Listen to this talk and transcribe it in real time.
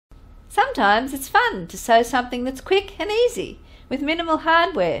Sometimes it's fun to sew something that's quick and easy with minimal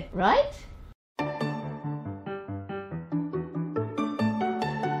hardware, right?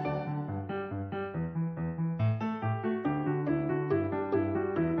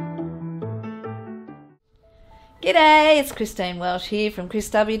 G'day, it's Christine Welsh here from Chris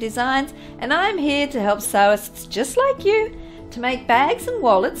W Designs, and I'm here to help sewists just like you to make bags and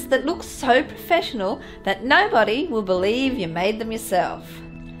wallets that look so professional that nobody will believe you made them yourself.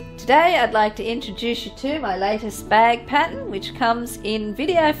 Today I'd like to introduce you to my latest bag pattern, which comes in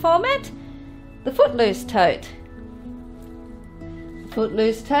video format, the Footloose Tote. The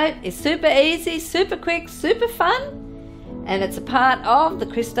Footloose Tote is super easy, super quick, super fun, and it's a part of the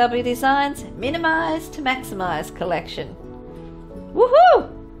Chris W Designs Minimise to Maximise collection.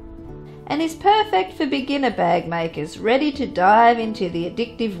 Woohoo! And is perfect for beginner bag makers ready to dive into the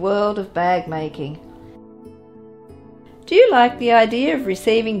addictive world of bag making. Do you like the idea of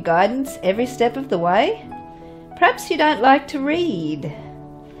receiving guidance every step of the way? Perhaps you don't like to read.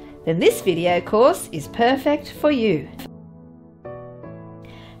 Then this video course is perfect for you.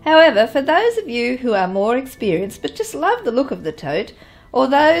 However, for those of you who are more experienced but just love the look of the tote, or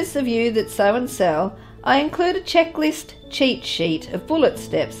those of you that sew and sell, I include a checklist cheat sheet of bullet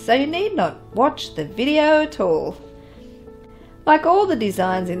steps, so you need not watch the video at all. Like all the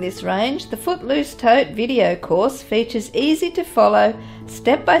designs in this range, the Footloose Tote video course features easy to follow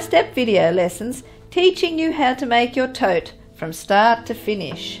step-by-step video lessons teaching you how to make your tote from start to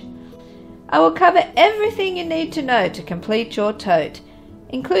finish. I will cover everything you need to know to complete your tote,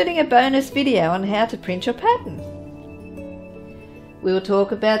 including a bonus video on how to print your pattern. We will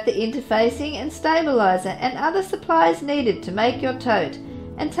talk about the interfacing and stabiliser and other supplies needed to make your tote,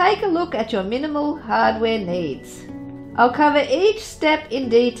 and take a look at your minimal hardware needs. I'll cover each step in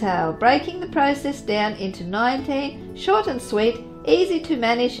detail, breaking the process down into 19 short and sweet, easy to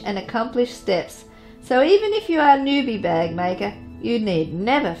manage and accomplish steps, so even if you are a newbie bag maker, you need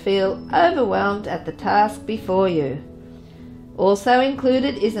never feel overwhelmed at the task before you. Also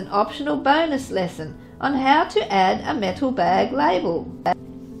included is an optional bonus lesson on how to add a metal bag label.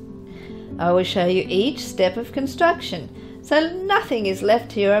 I will show you each step of construction, so nothing is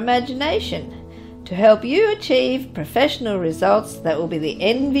left to your imagination, to help you achieve professional results that will be the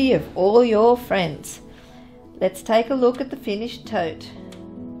envy of all your friends. Let's take a look at the finished tote.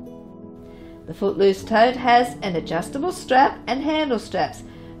 The Footloose Tote has an adjustable strap and handle straps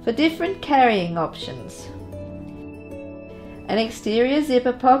for different carrying options, an exterior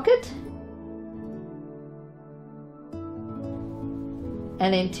zipper pocket,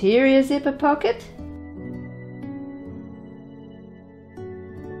 an interior zipper pocket,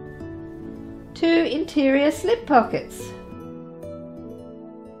 two interior slip pockets,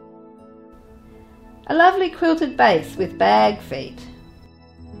 a lovely quilted base with bag feet.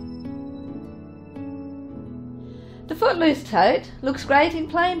 The Footloose Tote looks great in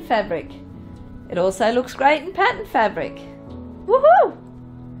plain fabric. It also looks great in pattern fabric. Woohoo!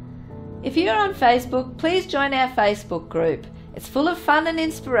 If you're on Facebook, please join our Facebook group. It's full of fun and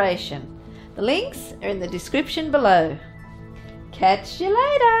inspiration. The links are in the description below. Catch you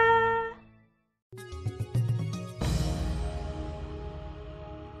later!